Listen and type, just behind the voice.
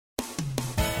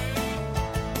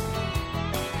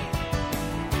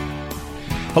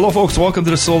Hello, folks. Welcome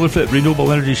to the Solar Fit Renewable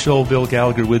Energy Show. Bill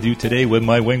Gallagher with you today with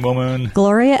my wing woman,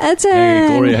 Gloria Edson. Hey,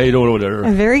 Gloria, how you doing over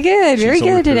there? Very good. Very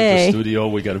good today. In the studio.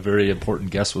 We got a very important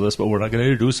guest with us, but we're not going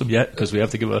to introduce him yet because we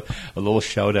have to give a little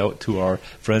shout out to our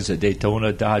friends at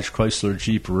Daytona Dodge Chrysler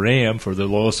Jeep Ram for their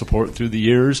loyal support through the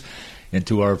years. And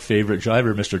to our favorite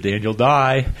driver, Mr. Daniel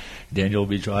Dye. Daniel will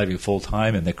be driving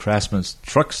full-time in the Craftsman's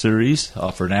Truck Series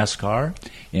for NASCAR.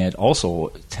 And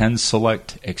also 10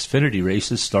 select Xfinity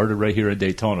races started right here in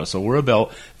Daytona. So we're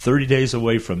about 30 days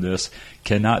away from this.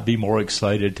 Cannot be more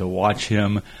excited to watch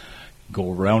him go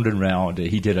round and round.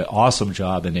 He did an awesome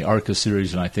job in the ARCA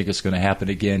Series, and I think it's going to happen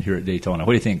again here at Daytona.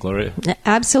 What do you think, Gloria?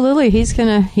 Absolutely. He's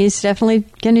definitely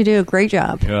going to do a great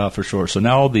job. Yeah, for sure. So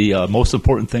now the most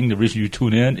important thing, the reason you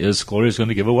tune in, is Gloria's going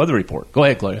to give a weather report. Go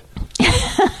ahead, Gloria.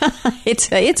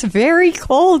 It's very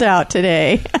cold out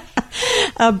today.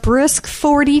 A brisk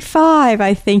 45,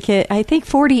 I think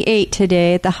 48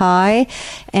 today at the high.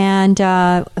 And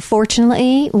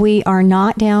fortunately, we are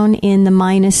not down in the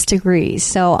minus degrees.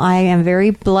 So I am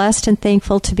very blessed and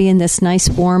thankful to be in this nice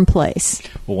warm place.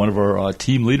 Well, one of our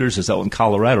team leaders is out in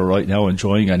Colorado right now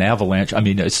enjoying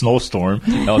a snowstorm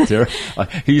out there.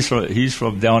 He's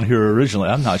from down here originally.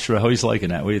 I'm not sure how he's liking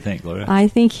that. What do you think, Gloria? I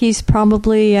think he's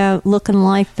probably looking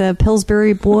like the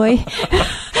Pillsbury boy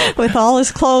with all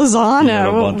his clothes on,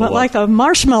 like a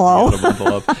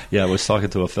marshmallow. Yeah, I was talking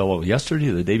to a fellow yesterday,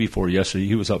 the day before yesterday.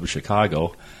 He was up in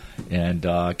Chicago. And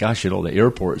the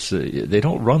airports, they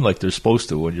don't run like they're supposed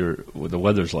to when the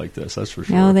weather's like this. That's for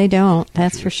sure. No, they don't.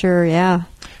 That's for sure. Yeah.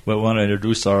 Well, I want to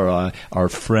introduce our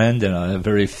friend and a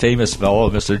very famous fellow,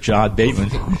 Mr. John Bateman.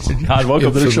 John,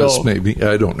 welcome to the show. Maybe,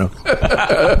 I don't know.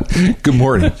 Good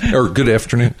morning or good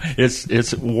afternoon.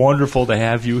 It's wonderful to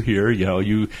have you here. You know,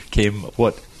 you came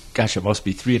it must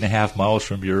be 3.5 miles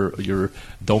from your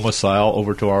domicile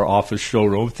over to our office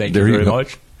showroom. Thank you very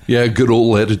much. Yeah, good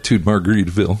old Attitude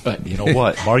Margaritaville. But you know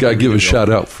what? Got to give a shout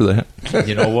out for that.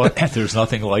 You know what? There's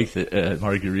nothing like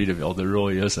Margaritaville. There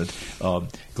really isn't.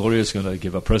 Gloria's going to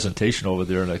give a presentation over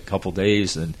there in a couple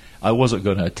days, and I wasn't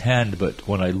going to attend, but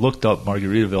when I looked up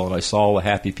Margaritaville and I saw all the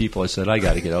happy people, I said, I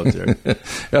got to get out there.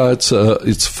 It's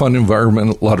a fun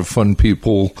environment, a lot of fun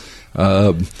people.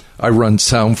 I run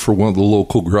sound for one of the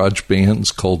local garage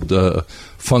bands called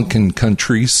Funkin'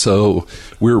 Country, so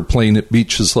we were playing at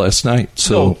Beaches last night.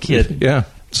 So, no kidding. Yeah.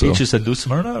 So. Beaches at New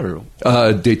Smyrna?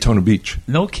 Or? Daytona Beach.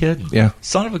 No kidding. Yeah.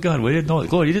 Son of a gun, we didn't know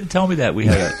it. Gloria, you didn't tell me that. We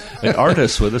had an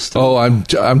artist with us too. Oh, I'm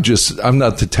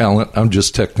not the talent. I'm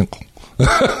just technical.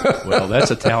 Well,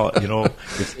 that's a talent. You know,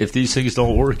 if these things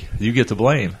don't work, you get to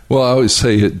blame. Well, I always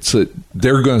say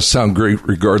they're going to sound great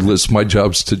regardless. My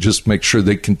job's to just make sure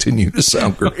they continue to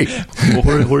sound great.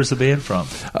 Well, where's the band from?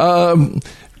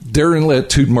 They're in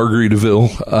Latitude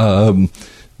Margaritaville.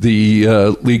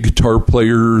 The lead guitar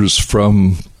player is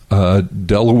from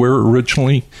Delaware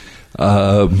originally.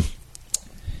 One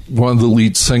of the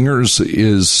lead singers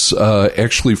is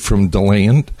actually from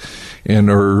DeLand.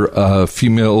 And our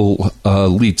female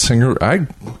lead singer, I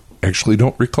actually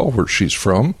don't recall where she's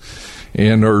from.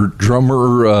 And our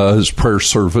drummer, his prayer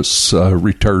service,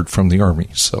 retired from the Army.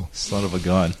 So, son of a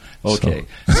gun. Okay,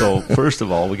 so first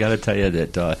of all, we got to tell you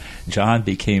that John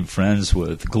became friends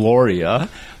with Gloria,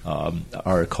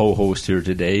 our co-host here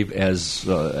today, as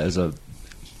a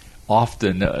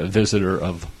often visitor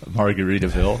of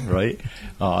Margaritaville, right?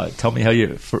 Tell me how'd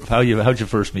you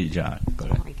first meet John? Oh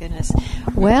my goodness.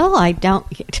 Well,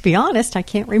 to be honest, I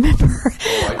can't remember.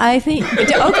 I think,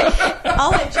 okay,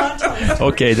 I'll let John tell you.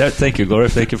 Okay, thank you, Gloria.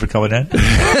 Thank you for coming in.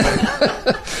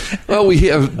 Well, we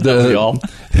have the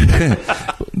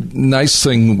nice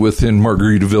thing within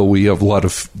Margaritaville, we have a lot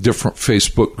of different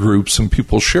Facebook groups, and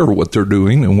people share what they're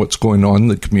doing and what's going on in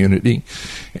the community.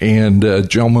 And a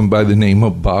gentleman by the name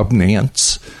of Bob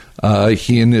Nance,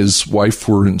 he and his wife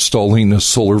were installing a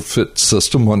solar fit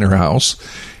system on their house,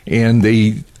 and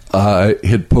they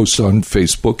had posted on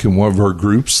Facebook in one of our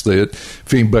groups that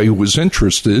if anybody was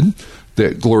interested,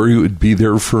 that Gloria would be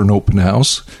there for an open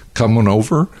house, coming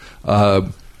over.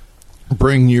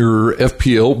 Bring your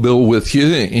FPL bill with you,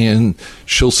 and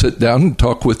she'll sit down and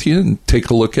talk with you and take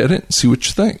a look at it and see what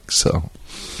you think. So,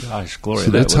 gosh, Gloria,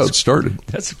 so that's how it started.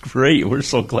 That's great. We're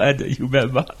so glad that you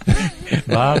met Bob,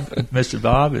 Mr.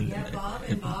 Bob, and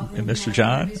Mr.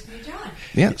 John.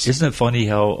 Yes. Isn't it funny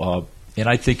how, and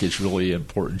I think it's really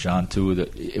important, John, too,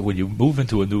 that when you move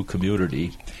into a new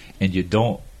community and you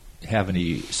don't have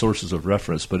any sources of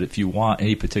reference, but if you want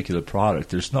any particular product,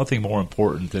 there's nothing more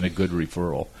important than a good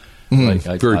referral.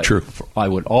 Very true. I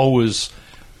would always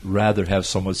rather have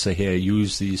someone say, "Hey, I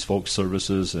use these folks'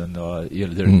 services, and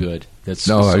they're good." That's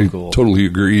so I cool. Totally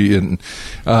agree, and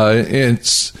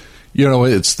it's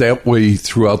it's that way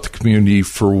throughout the community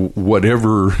for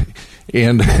whatever.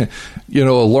 And,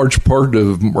 a large part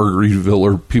of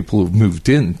Margaritaville are people who've moved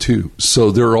in, too.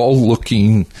 So they're all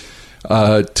looking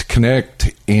to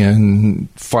connect and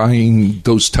find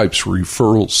those types of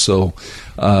referrals. So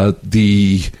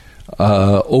the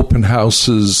open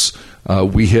houses,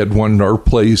 we had one in our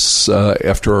place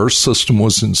after our system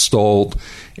was installed,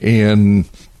 and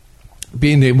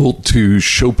being able to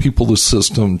show people the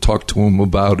system, talk to them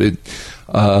about it,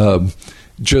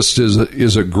 just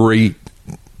is a great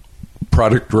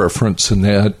product reference, in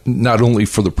that not only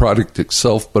for the product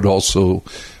itself, but also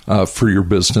for your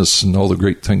business and all the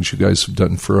great things you guys have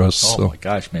done for us. Oh, my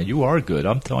gosh, man, you are good.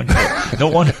 I'm telling you. No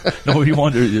wonder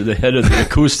you're the head of the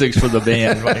acoustics for the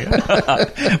band. Right?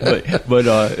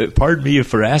 but pardon me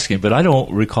for asking, but I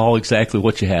don't recall exactly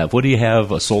what you have. What do you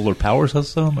have, a solar power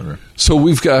system? Or? So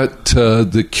we've got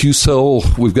the Q-Cell.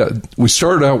 We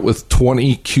started out with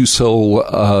 20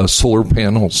 Q-Cell solar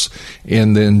panels,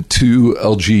 and then 2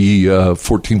 LG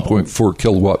 14.4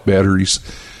 kilowatt batteries.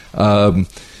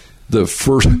 The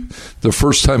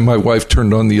first time my wife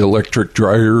turned on the electric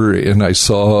dryer and I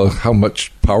saw how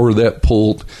much power that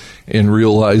pulled, and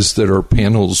realized that our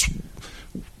panels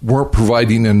weren't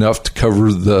providing enough to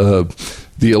cover the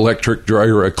electric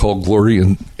dryer, I called Gloria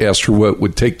and asked her what it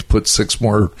would take to put 6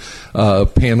 more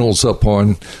panels up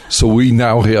on. So we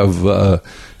now have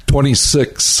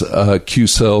 26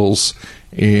 Q-cells,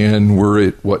 and we're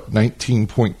at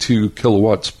 19.2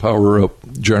 kilowatts power up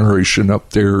generation up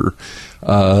there.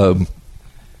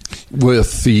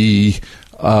 With the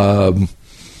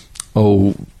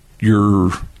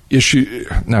your issue,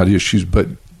 not issues, but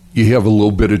you have a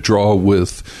little bit of draw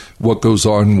with what goes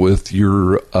on with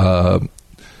your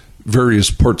various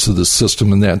parts of the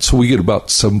system and that. So we get about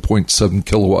 7.7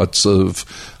 kilowatts of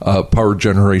power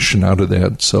generation out of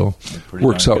that. So it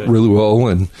works out really well.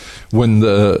 And when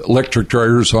the electric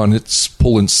dryer's on, it's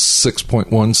pulling 6.1,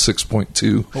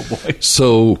 6.2. Oh boy.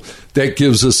 So that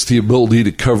gives us the ability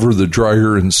to cover the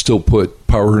dryer and still put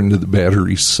power into the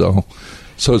batteries. So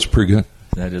it's pretty good.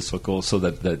 That is so cool. So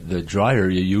that the dryer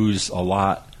you use a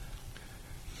lot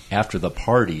after the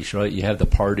parties, right? You have the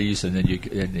parties, and then you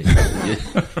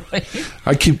right?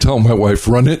 I keep telling my wife,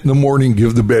 run it in the morning,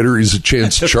 give the batteries a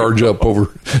chance to charge up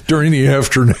over during the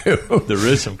afternoon. There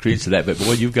is some credence to that, but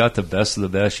boy, you've got the best of the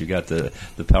best. You got the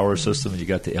power system, and you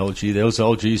got the LG. Those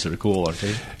LGs are cool, aren't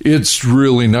they? It's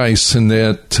really nice in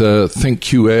that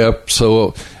ThinkQ app.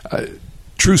 So,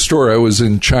 true story, I was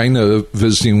in China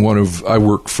visiting I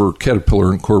work for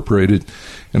Caterpillar Incorporated,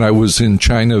 and I was in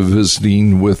China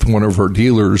visiting with one of our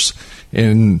dealers,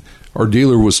 and our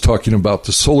dealer was talking about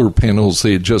the solar panels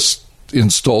they had just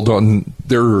installed on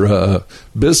their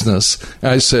business.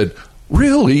 And I said,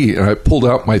 really? And I pulled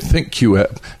out my ThinkQ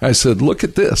app. I said, look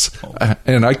at this.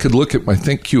 And I could look at my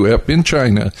ThinkQ app in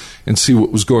China and see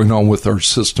what was going on with our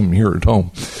system here at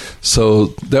home.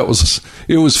 So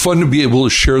it was fun to be able to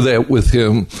share that with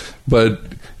him. But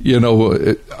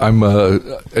I'm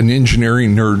an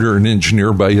engineering nerd, or an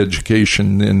engineer by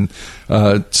education. And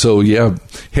so,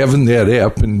 having that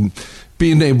app and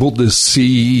being able to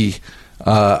see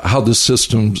how the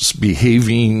system's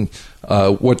behaving,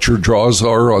 what your draws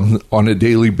are on a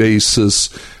daily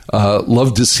basis.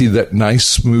 Love to see that nice,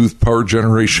 smooth power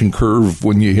generation curve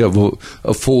when you have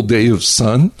a full day of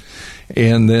sun.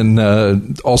 And then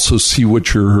also see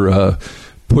what you're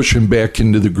pushing back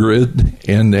into the grid,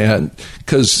 and that,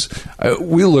 because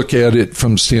we look at it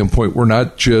from the standpoint, we're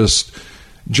not just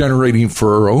generating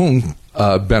for our own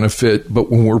benefit,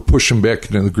 but when we're pushing back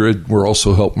into the grid, we're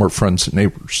also helping our friends and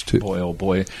neighbors too. Boy, oh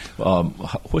boy.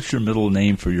 What's your middle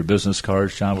name for your business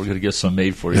cards, John? We're going to get some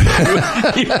made for you. You have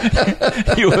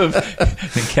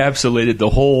encapsulated the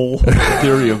whole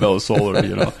theory about solar,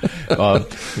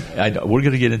 we're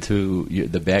going to get into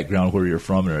the background, where you're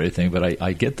from and everything, but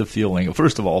I get the feeling,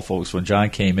 first of all, folks, when John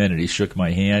came in and he shook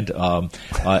my hand, I'm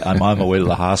on my way to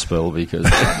the hospital because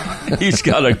he's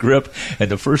got a grip, and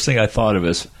the first thing I thought of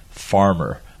is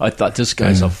farmer. I thought, this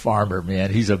guy's a farmer,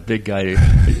 man. He's a big guy.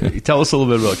 Tell us a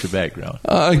little bit about your background.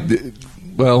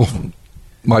 Well,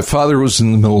 my father was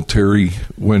in the military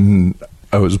when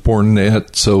I was born in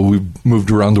that, so we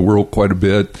moved around the world quite a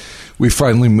bit. We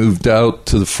finally moved out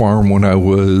to the farm when I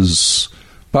was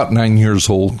about 9 years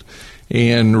old,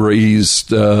 and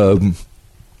raised,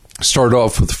 started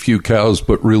off with a few cows,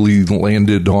 but really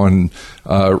landed on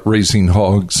raising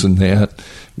hogs and that.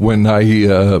 When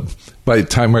by the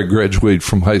time I graduated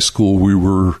from high school, we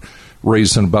were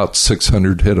raising about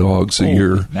 600 head of hogs a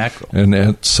year. Mackerel. And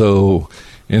that, so,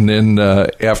 and then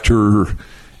after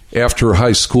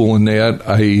high school and that,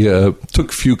 I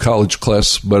took a few college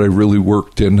classes, but I really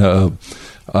worked in a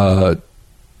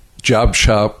job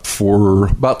shop for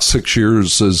about 6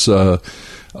 years.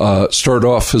 Started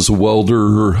off as a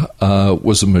welder,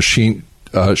 was a machine,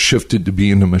 shifted to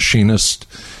being a machinist,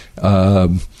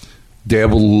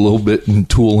 dabbled a little bit in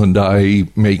tool and die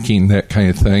making, that kind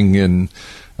of thing, and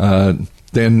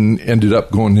then ended up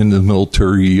going into the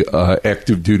military,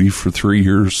 active duty for 3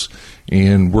 years,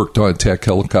 and worked on attack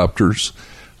helicopters.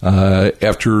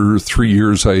 After 3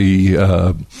 years,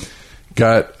 I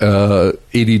got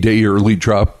 80-day early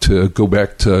drop to go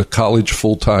back to college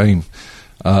full-time.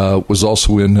 Was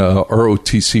also in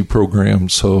ROTC program,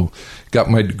 so got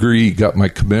my degree, got my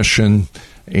commission,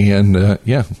 and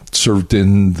served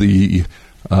in the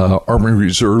Army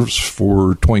Reserves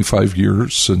for 25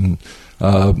 years. And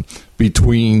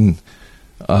between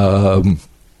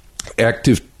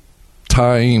active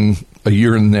time, a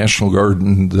year in the National Guard,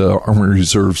 and the Army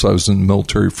Reserves, I was in the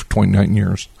military for 29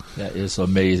 years. That is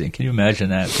amazing. Can you imagine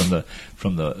that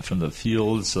from the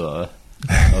fields of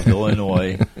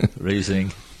Illinois,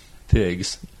 raising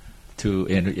pigs, to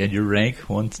and your rank?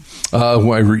 When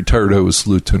I retired, I was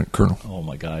Lieutenant Colonel. Oh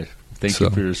my God! Thank you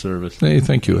for your service. Hey,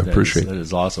 thank you. I appreciate it. That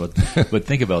is awesome. But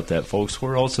think about that, folks.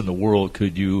 Where else in the world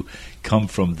could you come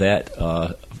from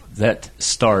that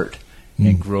start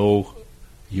and grow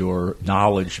your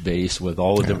knowledge base with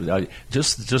all the different,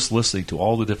 just listening to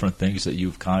all the different things that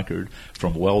you've conquered,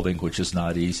 from welding, which is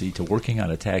not easy, to working on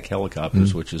attack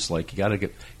helicopters, which is like you got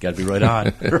to be right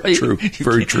on. Right? True,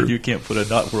 very true. You can't put a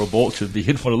nut where a bolt should be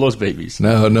in one of those babies.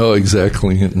 No,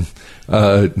 exactly. And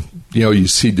you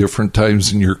see different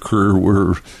times in your career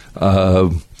where,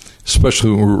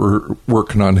 especially when we were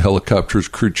working on helicopters,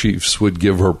 crew chiefs would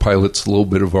give our pilots a little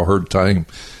bit of a hard time.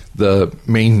 The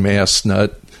main mast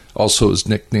nut also is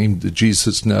nicknamed the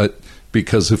Jesus nut,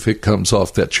 because if it comes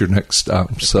off, that's your next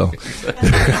stop. So,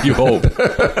 you hope.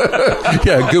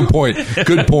 Yeah, good point. If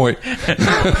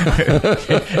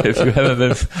you haven't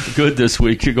been good this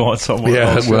week, you're going somewhere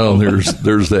else. Yeah, well,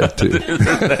 there's that too.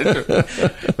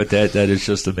 But that is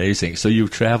just amazing. So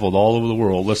you've traveled all over the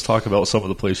world. Let's talk about some of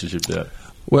the places you've been.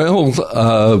 Well,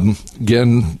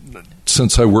 again,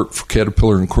 since I worked for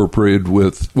Caterpillar Incorporated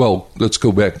let's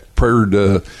go back prior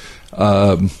to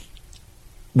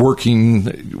working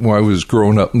when I was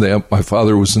growing up. My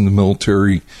father was in the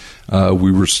military.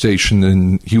 He was stationed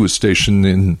in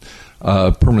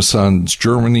Pirmasens,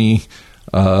 Germany.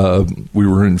 We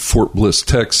were in Fort Bliss,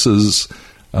 Texas.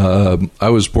 I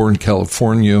was born in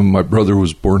California. My brother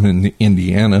was born in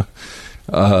Indiana.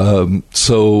 We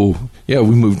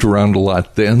moved around a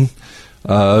lot then.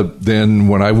 Then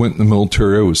when I went in the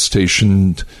military, I was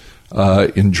stationed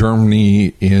in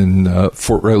Germany, in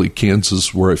Fort Riley,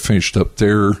 Kansas, where I finished up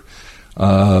there.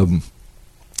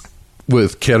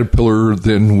 With Caterpillar,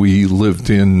 then we lived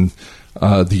in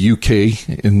the UK,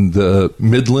 in the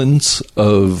Midlands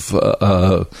of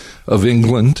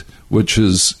England, which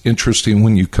is interesting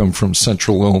when you come from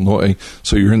central Illinois.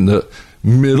 So you're in the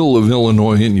middle of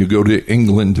Illinois and you go to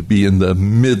England to be in the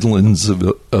Midlands of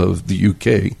the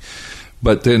UK.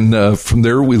 But then from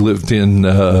there we lived in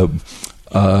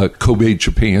Kobe,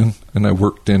 Japan, and I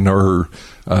worked in our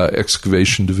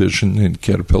excavation division in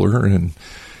Caterpillar, and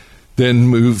then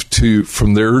moved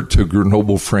from there to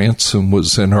Grenoble, France, and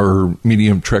was in our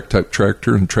medium track type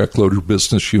tractor and track loader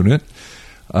business unit.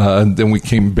 And then we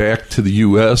came back to the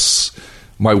U.S.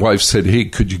 My wife said, "Hey,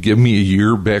 could you give me a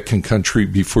year back in country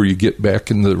before you get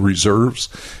back in the reserves?"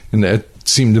 And that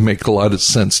seemed to make a lot of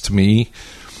sense to me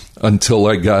until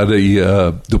I got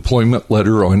a deployment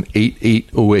letter on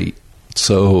 8808.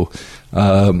 So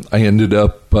I ended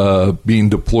up being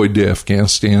deployed to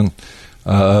Afghanistan.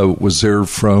 Was there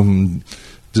from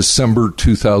December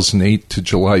 2008 to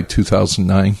July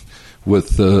 2009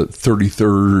 with the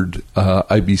 33rd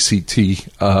IBCT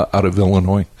out of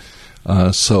Illinois.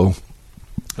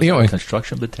 Anyway,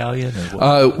 construction battalion?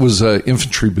 It was an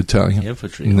infantry battalion.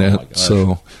 Infantry, my gosh.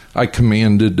 So I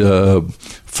commanded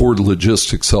Ford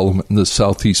Logistics Element in the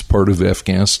southeast part of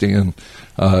Afghanistan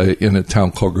in a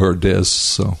town called Gardez.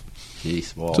 So,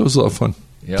 jeez, well, it was a lot of fun.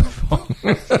 Yeah.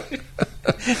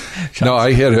 No,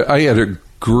 I had a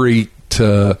great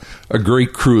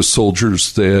crew of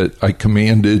soldiers that I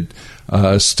commanded.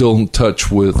 Still in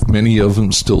touch with many of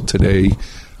them still today.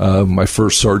 My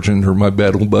first sergeant, or my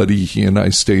battle buddy, he and I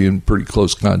stay in pretty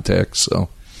close contact. So,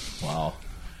 wow,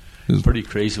 it's pretty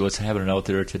crazy what's happening out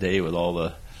there today with all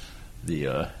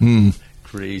the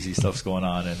crazy stuff's going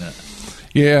on in it.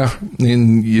 Yeah,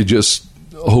 and you just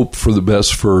hope for the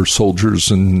best for our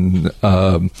soldiers and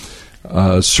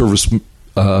service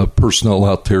personnel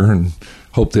out there, and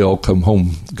hope they all come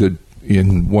home good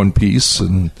in one piece.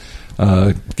 And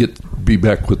be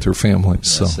back with their families.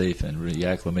 So safe and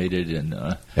reacclimated,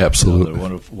 and absolutely,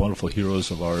 they're wonderful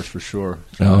heroes of ours for sure.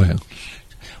 Oh yeah.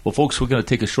 Well, folks, we're going to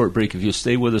take a short break. If you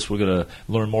stay with us, we're going to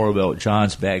learn more about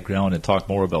John's background and talk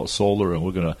more about solar, and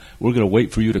we're going to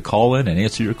wait for you to call in and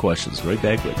answer your questions. Right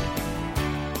back with you.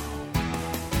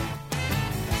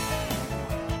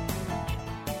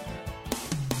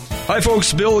 Hi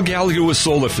folks, Bill Gallagher with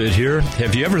SolarFit here.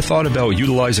 Have you ever thought about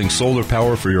utilizing solar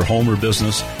power for your home or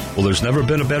business? Well, there's never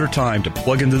been a better time to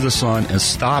plug into the sun and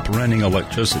stop renting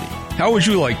electricity. How would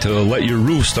you like to let your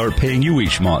roof start paying you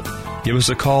each month? Give us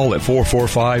a call at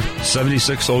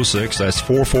 445-7606. That's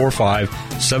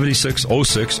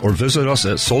 445-7606. Or visit us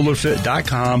at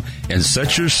solarfit.com and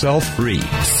set yourself free.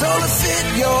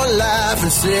 SolarFit your life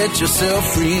and set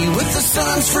yourself free with the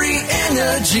sun's free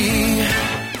energy.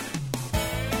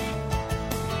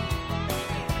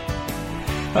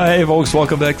 Hi, folks.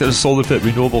 Welcome back to the SolarFit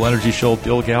Renewable Energy Show.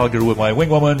 Bill Gallagher with my wing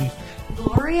woman,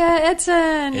 Gloria Edson,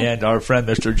 and our friend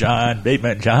Mr. John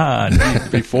Bateman. John,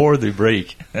 before the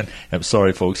break, and I'm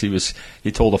sorry, folks, he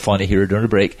told a funny here during the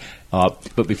break.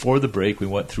 But before the break, we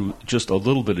went through just a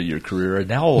little bit of your career, and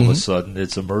now all of a sudden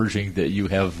it's emerging that you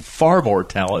have far more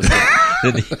talent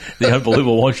than the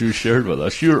unbelievable ones you shared with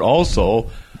us. You're also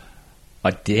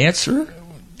a dancer.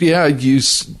 Yeah, I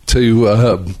used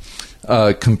to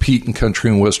compete in country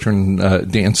and western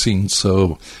dancing,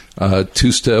 so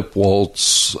two-step,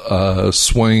 waltz,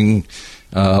 swing.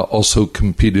 Also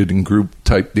competed in group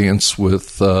type dance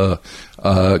with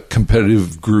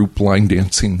competitive group line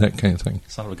dancing, that kind of thing.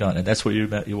 Son of a gun. And that's where you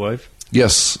met your wife?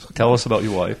 Yes. Tell us about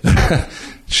your wife.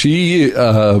 She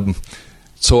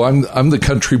so I'm the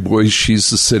country boy,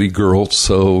 she's the city girl,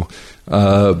 so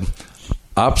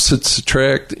opposites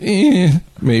attract,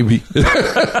 maybe.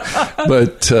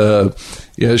 But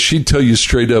yeah, she'd tell you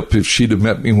straight up, if she'd have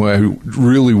met me when I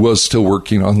really was still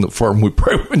working on the farm, we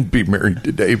probably wouldn't be married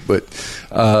today. But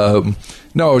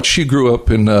no, she grew up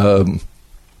in a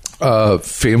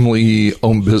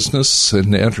family-owned business,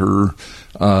 and that her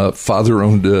father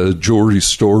owned a jewelry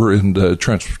store and a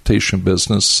transportation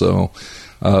business. So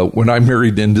when I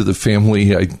married into the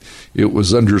family, it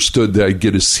was understood that I'd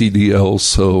get a CDL.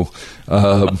 So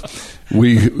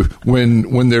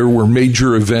when there were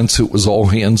major events, it was all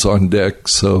hands on deck.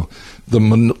 So the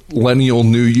millennial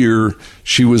New Year,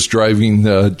 she was driving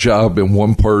the job in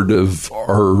one part of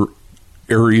our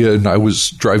area, and I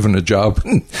was driving a job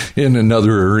in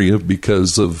another area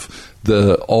because of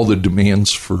all the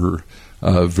demands for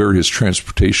various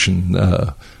transportation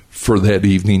for that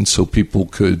evening, so people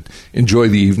could enjoy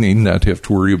the evening, not have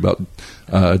to worry about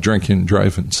drinking and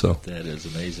driving. So that is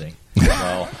amazing.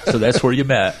 Wow. So that's where you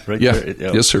met, right? Yeah.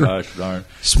 There? Yes, sir. Gosh darn.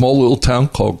 Small little town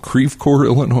called Creve Coeur,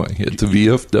 Illinois, at the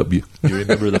VFW. You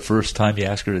remember the first time you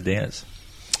asked her to dance?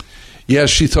 Yeah,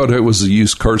 she thought I was a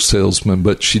used car salesman,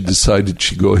 but she decided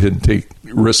she'd go ahead and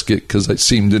risk it because I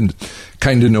seemed to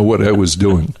kind of know what I was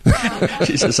doing.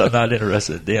 She says, I'm not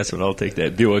interested in dancing. I'll take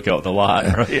that Buick out in the lot,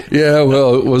 right? Yeah,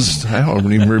 well, it was, I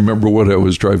don't even remember what I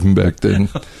was driving back then,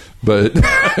 but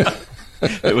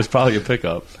it was probably a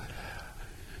pickup.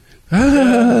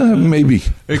 Maybe.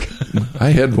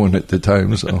 I had one at the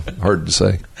time, so hard to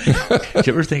say. Did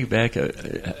you ever think back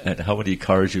at how many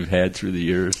cars you've had through the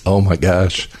years? Oh, my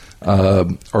gosh.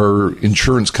 Our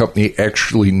insurance company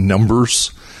actually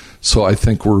numbers, so I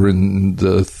think we're in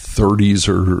the 30s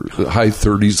or high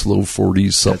 30s, low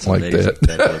 40s, something like that.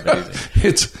 That's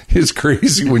amazing. It's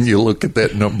crazy when you look at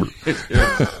that number.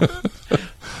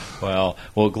 Well,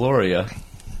 Gloria,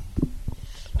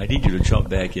 I need you to jump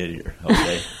back in here,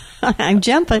 okay? I'm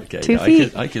jumping 2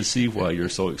 feet. I can see why you're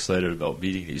so excited about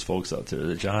meeting these folks out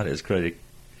there. John is quite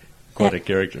a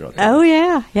character out there. Oh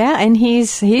yeah, and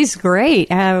he's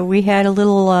great. We had a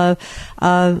little a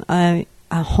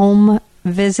home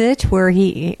visit where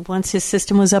once his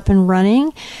system was up and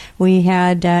running, we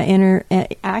had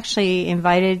actually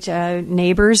invited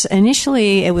neighbors.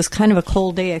 Initially, it was kind of a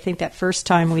cold day. I think that first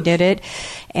time we did it,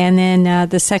 and then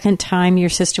the second time, your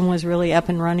system was really up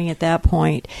and running at that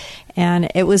point,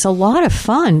 and it was a lot of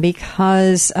fun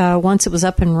because once it was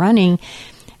up and running,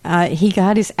 he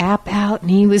got his app out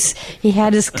and he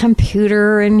had his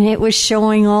computer and it was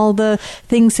showing all the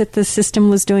things that the system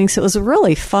was doing. So it was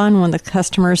really fun when the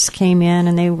customers came in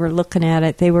and they were looking at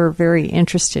it. They were very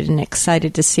interested and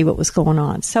excited to see what was going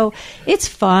on. So it's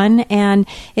fun, and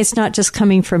it's not just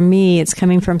coming from me. It's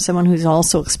coming from someone who's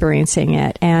also experiencing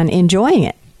it and enjoying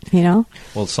it, you know?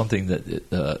 Well, it's something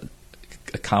that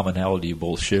a commonality you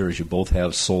both share is you both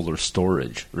have solar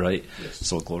storage, right? Yes.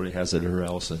 So Gloria has it at her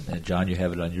house, and John, you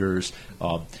have it on yours.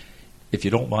 If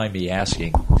you don't mind me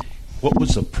asking, What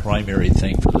was the primary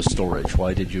thing for the storage?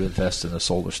 Why did you invest in the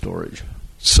solar storage?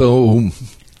 So,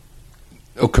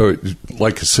 okay,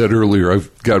 like I said earlier,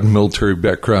 I've got a military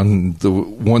background. The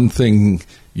one thing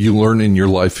you learn in your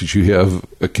life is you have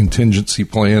a contingency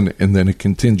plan and then a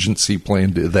contingency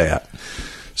plan to that.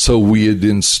 So we had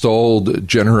installed a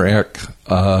Generac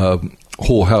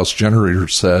whole house generator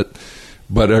set,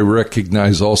 but I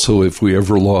recognize also if we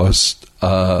ever lost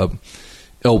our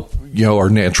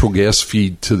natural gas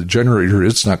feed to the generator,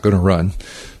 it's not going to run.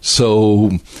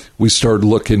 So we started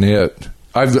looking at,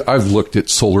 I've looked at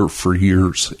solar for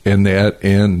years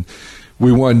and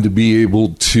we wanted to be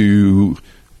able to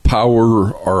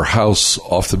power our house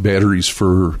off the batteries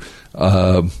for,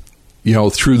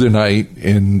 through the night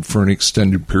and for an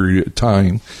extended period of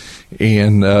time.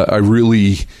 And I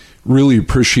really, really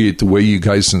appreciate the way you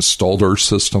guys installed our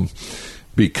system,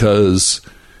 because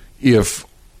if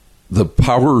the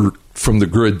power from the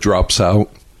grid drops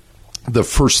out, the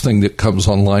first thing that comes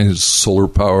online is solar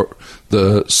power,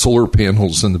 the solar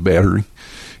panels and the battery.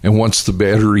 And once the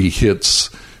battery hits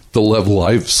the level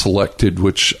I've selected,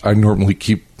 which I normally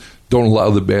don't allow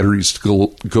the batteries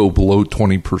to go below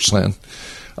 20%.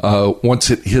 Once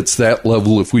it hits that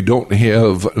level, if we don't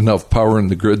have enough power in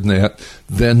the grid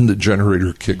then the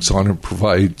generator kicks on and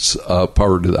provides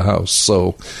power to the house.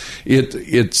 So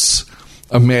it's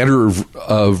a matter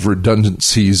of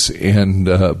redundancies and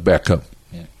backup.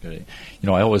 Yeah, great.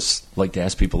 I always like to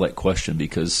ask people that question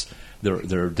because there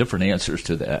are different answers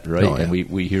to that, right? Oh, yeah. And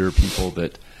we hear people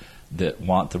that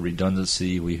want the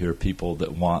redundancy. We hear people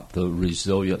that want the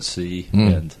resiliency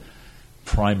and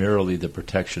primarily the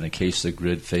protection in case the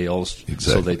grid fails,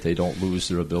 so that they don't lose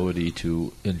their ability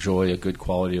to enjoy a good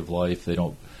quality of life. They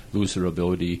don't lose their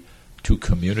ability to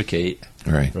communicate.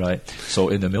 Right. So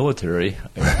in the military,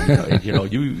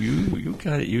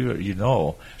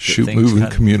 shoot, move,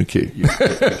 and communicate.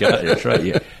 That's right.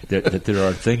 Yeah, that there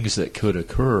are things that could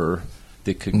occur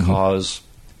that could cause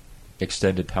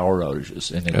extended power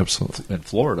outages, and absolutely in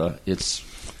Florida, it's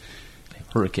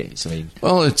hurricanes.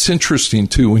 Well, it's interesting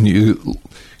too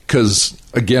because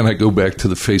again, I go back to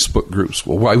the Facebook groups.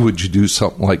 Well, why would you do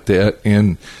something like that?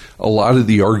 And a lot of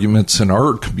the arguments in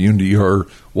our community are,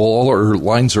 well, all our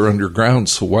lines are underground,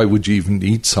 so why would you even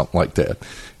need something like that?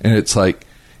 And it's like,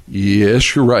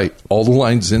 yes, you're right. All the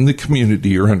lines in the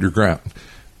community are underground,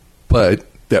 but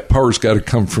that power's got to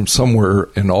come from somewhere,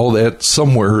 and all that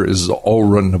somewhere is all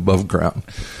running above ground.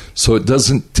 So it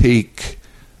doesn't take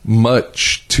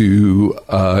much to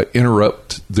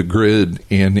interrupt the grid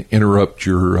and interrupt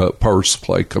your power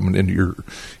supply coming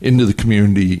into the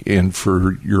community, and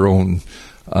for your own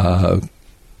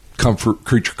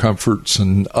creature comforts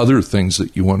and other things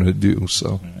that you want to do.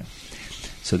 So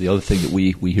the other thing that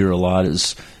we hear a lot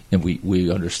is, and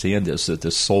we understand this, that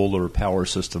the solar power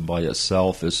system by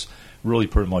itself is really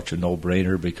pretty much a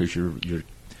no-brainer, because you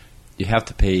have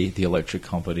to pay the electric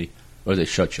company or they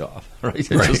shut you off, right?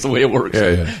 That's just the way it works.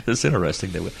 Yeah. It's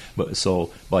interesting. But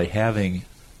so by having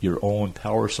your own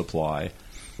power supply,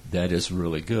 that is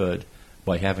really good.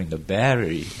 By having the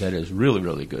battery, that is really,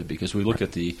 really good, because we look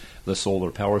at the solar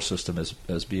power system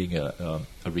as being a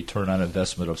return on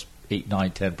investment of 8, 9,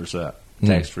 10%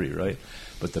 tax-free, right?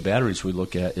 But the batteries we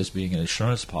look at as being an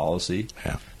insurance policy.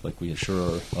 Yeah. Like we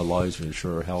insure our lives, we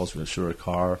insure our house, we insure a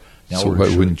car. Now so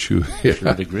why wouldn't you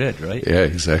insure the grid, right? Yeah,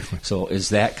 exactly. So is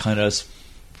that kind of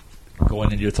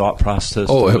going into your thought process?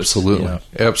 Oh, absolutely.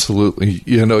 Absolutely.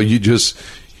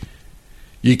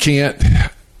 You can't,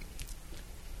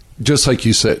 just like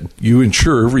you said, you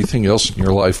insure everything else in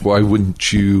your life. Why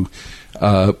wouldn't you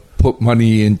put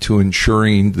money into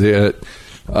ensuring that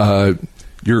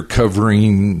you're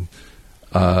covering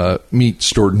meat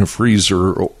stored in a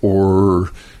freezer,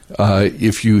 or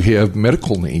if you have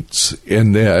medical needs,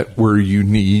 and that where you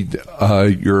need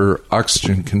your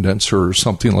oxygen condenser or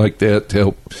something like that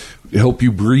to help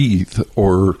you breathe,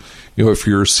 or if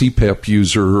you're a CPAP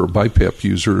user or BiPAP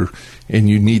user and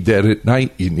you need that at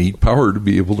night, you need power to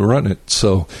be able to run it.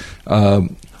 So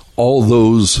all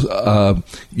those,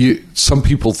 some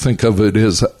people think of it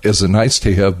as a nice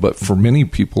to have, but for many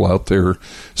people out there,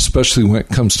 especially when it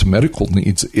comes to medical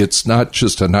needs, it's not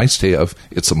just a nice to have,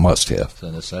 it's a must have. It's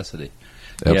a necessity.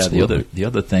 Absolutely. Yeah, the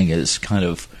other thing is kind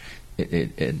of,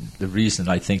 and the reason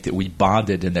I think that we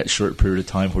bonded in that short period of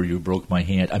time where you broke my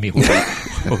hand,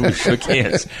 when we shook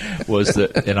hands, was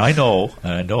that, and I know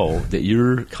that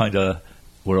you're kind of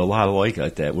we're a lot alike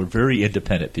like that. We're very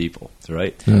independent people,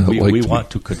 right? Yeah, we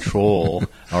want to control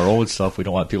our own stuff. We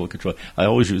don't want people to control. I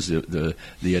always use the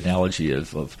analogy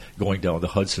of going down the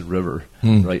Hudson River,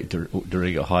 right,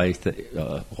 during a high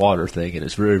water thing, and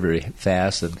it's very, very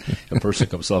fast, and a person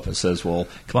comes up and says, well,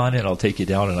 come on in, I'll take you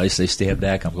down, and I say, stand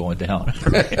back, I'm going down.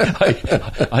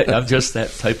 I'm just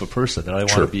that type of person that I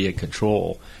want to be in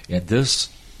control, and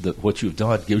what you've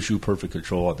done gives you perfect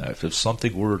control on that. If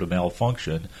something were to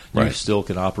malfunction, you still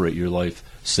can operate your life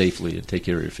safely and take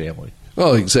care of your family.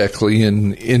 Well, exactly.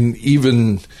 And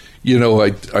even,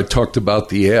 I talked about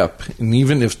the app. And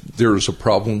even if there's a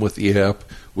problem with the app,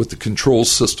 with the control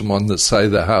system on the side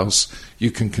of the house, you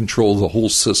can control the whole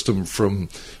system from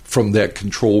that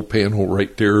control panel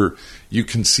right there. You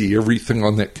can see everything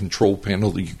on that control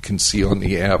panel that you can see on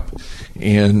the app.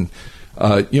 And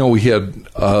we had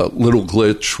a little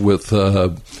glitch with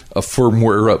a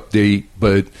firmware update,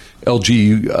 but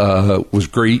LG was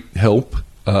great help.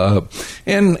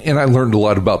 And I learned a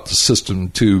lot about the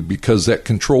system, too, because that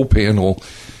control panel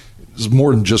is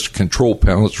more than just a control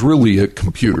panel. It's really a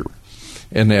computer.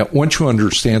 And that once you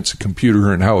understand the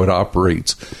computer and how it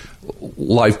operates,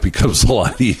 life becomes a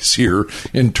lot easier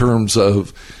in terms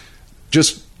of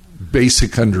just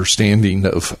basic understanding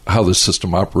of how the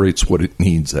system operates, what it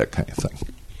needs, that kind of thing.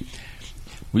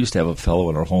 We used to have a fellow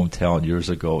in our hometown years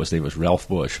ago. His name was Ralph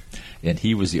Bush, and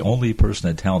he was the only person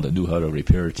in town that knew how to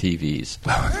repair TVs.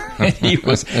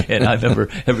 And I remember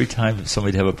every time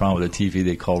somebody'd have a problem with a TV,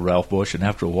 they'd call Ralph Bush, and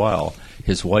after a while,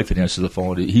 his wife would answer the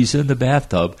phone. He's in the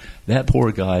bathtub. That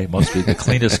poor guy must be the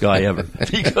cleanest guy ever.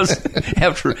 Because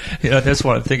after, that's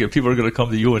what I'm thinking. People are going to come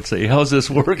to you and say, how's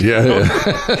this working?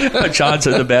 Yeah. John's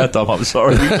in the bathtub. I'm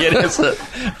sorry. We can't answer.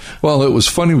 Well, it was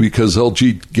funny because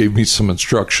LG gave me some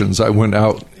instructions. I went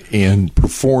out and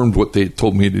performed what they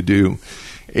told me to do.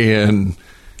 And,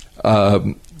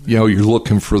 you're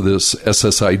looking for this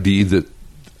SSID that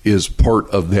is part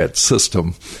of that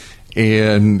system.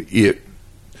 And it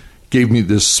gave me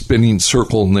this spinning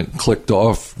circle and then clicked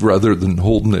off rather than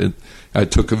holding it. I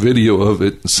took a video of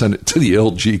it and sent it to the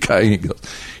LG guy, and he goes,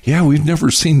 yeah, we've never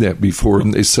seen that before.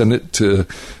 And they sent it to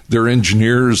their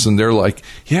engineers, and they're like,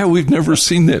 yeah, we've never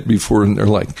seen that before. And they're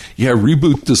like, yeah,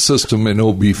 reboot the system and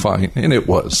it'll be fine. And it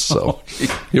was. So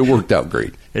it worked out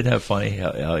great. Isn't that funny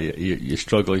how you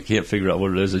struggle, you can't figure out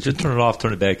what it is. Just turn it off,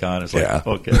 turn it back on. It's like,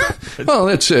 okay. Well,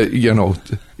 that's it.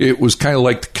 It was kind of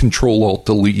like the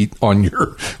Control-Alt-Delete on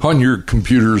your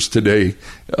computers today.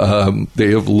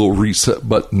 They have a little reset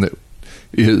button that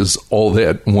is all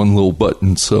that in one little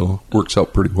button, so it works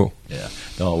out pretty well. Yeah.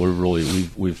 No,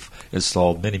 we've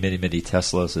installed many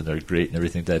Teslas, and they're great and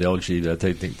everything. That LG, I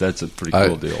think that's a pretty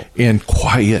cool deal. And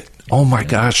quiet. Oh my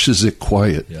gosh, is it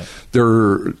quiet? Yeah.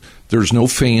 There's no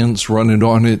fans running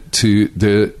on it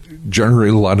to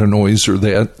generate a lot of noise or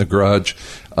that in the garage.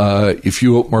 If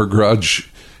you open our garage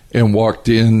and walked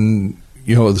in,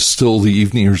 it's still the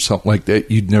evening or something like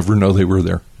that, you'd never know they were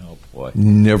there. Oh, boy.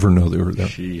 Never know they were there.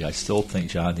 Gee, I still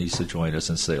think John needs to join us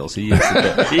in sales. He is the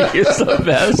best. He is the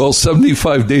best. Well,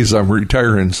 75 days I'm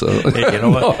retiring, so. Hey, you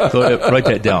know what? Go ahead, write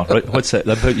that down. What's that?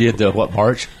 That put you into,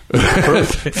 March?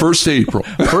 1st April.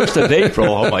 1st of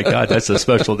April. Oh, my God. That's a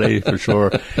special day for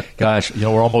sure. Gosh,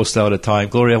 we're almost out of time.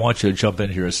 Gloria, I want you to jump in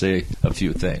here and say a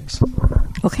few things.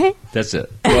 Okay. That's it.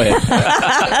 Go ahead.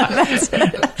 That's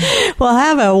it. Well,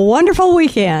 have a wonderful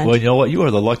weekend. Well, you know what? You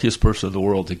are the luckiest person in the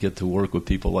world to get to work with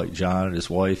people like John and his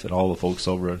wife and all the folks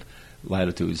over in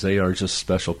Latitudes. They are just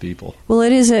special people. Well,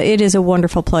 it is a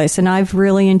wonderful place, and I've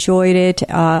really enjoyed it.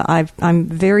 I'm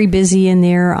very busy in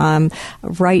there.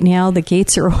 Right now, the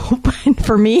gates are open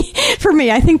for me.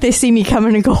 I think they see me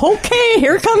coming and go, okay,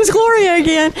 here comes Gloria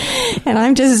again. And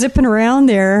I'm just zipping around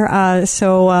there.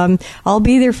 So I'll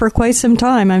be there for quite some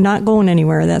time. I'm not going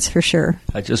anywhere, that's for sure.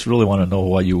 I just really want to know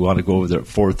why you want to go over there at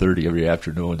 4:30 every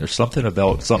afternoon. There's something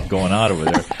going on over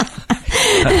there.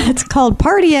 It's called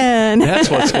partying. That's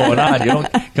what's going on. You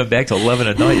don't come back till 11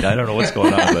 at night. I don't know what's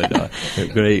going on, but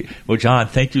great. Well, John,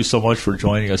 thank you so much for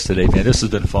joining us today, man. This has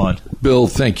been fun. Bill,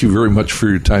 thank you very much for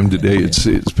your time today. It's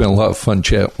been a lot of fun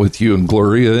chat with you and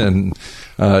Gloria, and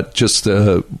just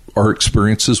our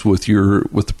experiences with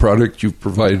the product you've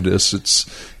provided us.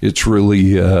 It's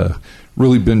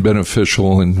really been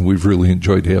beneficial, and we've really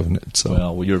enjoyed having it. So,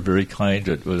 well, you're very kind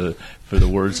for the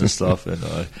words and stuff,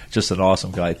 and just an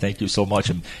awesome guy. Thank you so much.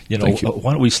 And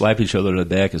why don't we slap each other in the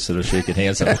back instead of shaking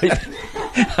hands?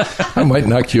 I might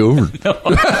knock you over.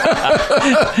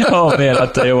 Oh man,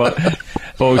 I'll tell you what,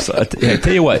 folks. I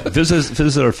tell you what. Visit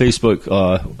our Facebook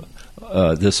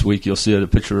this week, you'll see a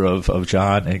picture of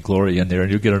John and Gloria in there,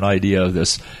 and you'll get an idea of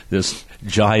this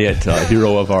giant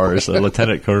hero of ours,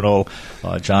 Lieutenant Colonel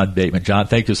John Bateman. John,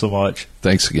 thank you so much.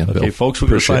 Thanks again, Bill. Okay, folks, we're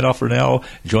going to sign off for now.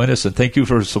 Join us, and thank you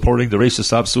for supporting the Race to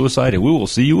Stop Suicide, and we will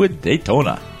see you in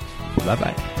Daytona.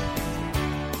 Bye-bye.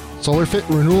 SolarFit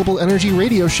Renewable Energy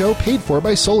Radio Show paid for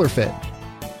by SolarFit.